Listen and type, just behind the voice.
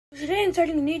Today I'm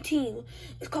starting a new team.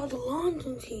 It's called the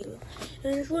London team.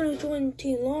 And if you want to join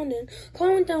Team London,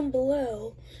 comment down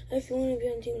below if you want to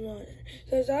be on Team London.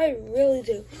 Because I really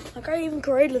do. Like, I even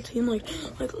created a team. Hey, get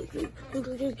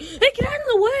out of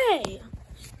the way!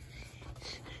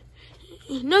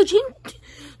 No,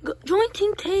 join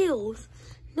Team Tails.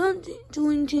 Not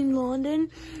join Team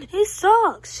London. He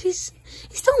sucks. He's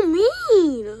so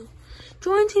mean.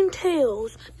 Join Team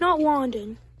Tails, not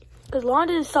London. Because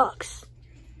London sucks.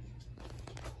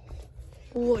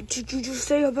 What did you just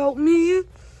say about me?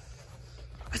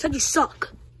 I said you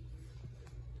suck.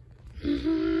 Is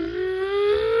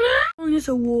this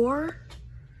a war?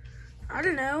 I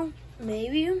don't know.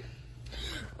 Maybe.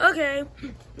 Okay.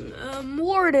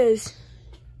 War it is.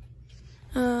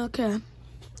 Okay.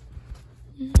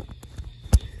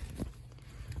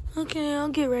 Okay, I'll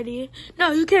get ready.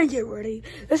 No, you can't get ready.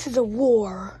 This is a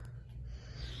war.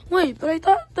 Wait, but I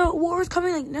thought the war was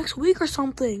coming like next week or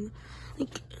something.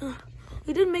 Like,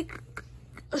 we did make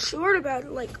a short about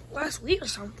it like last week or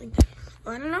something.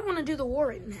 But I do not want to do the war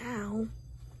right now.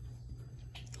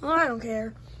 Well, I don't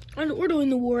care. We're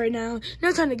doing the war right now.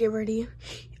 No time to get ready.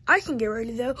 I can get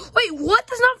ready though. Wait, what?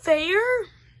 That's not fair.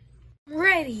 I'm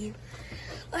ready.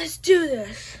 Let's do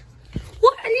this.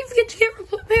 What? I didn't forget to get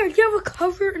prepared. You have a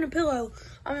cover and a pillow.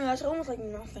 I mean, that's almost like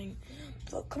nothing.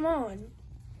 But come on.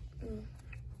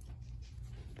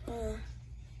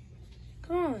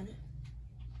 Come on.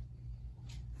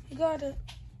 You got it.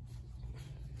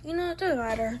 You know, it doesn't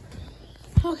matter.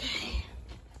 Okay.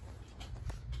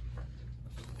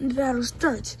 The battle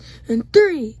starts in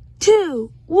 3,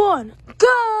 2, 1,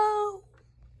 go!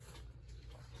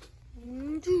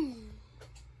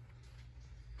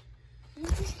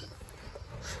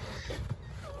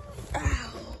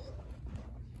 Ow.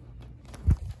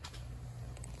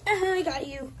 I got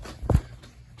you. I'm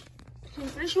gonna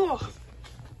finish you off.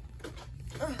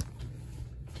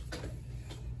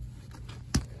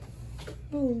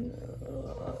 Oh no.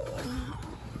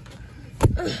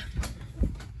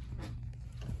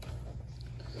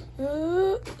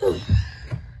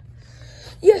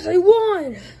 Yes, I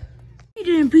won! You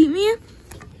didn't beat me.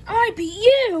 I beat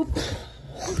you!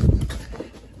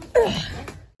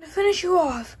 To finish you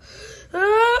off.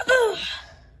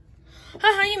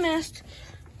 Haha, you missed.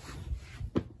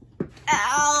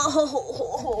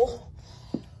 Ow!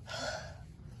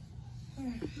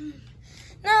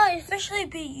 No, I officially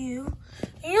beat you.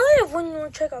 You know I have one more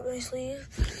trick up my sleeve.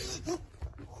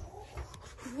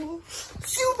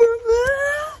 Superman!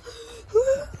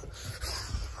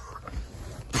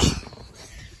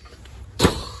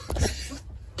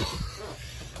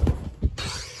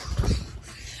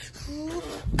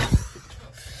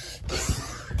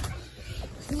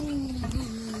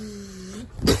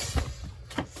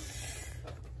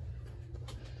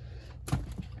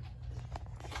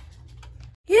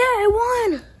 Yeah, I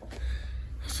won!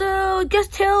 So, I guess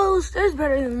Tails is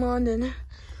better than London.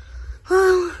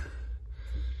 Well,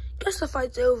 guess the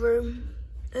fight's over.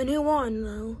 And he won,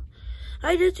 though.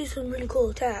 I did do some really cool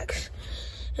attacks.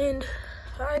 And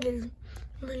I did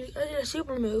a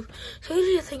super move. So who do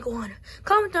you think won?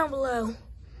 Comment down below.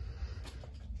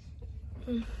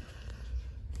 And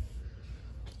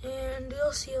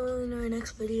you'll see you in our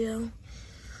next video.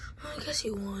 I guess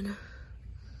you won.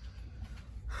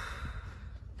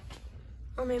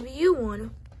 Or maybe you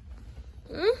won.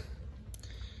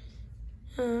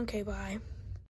 Okay, bye.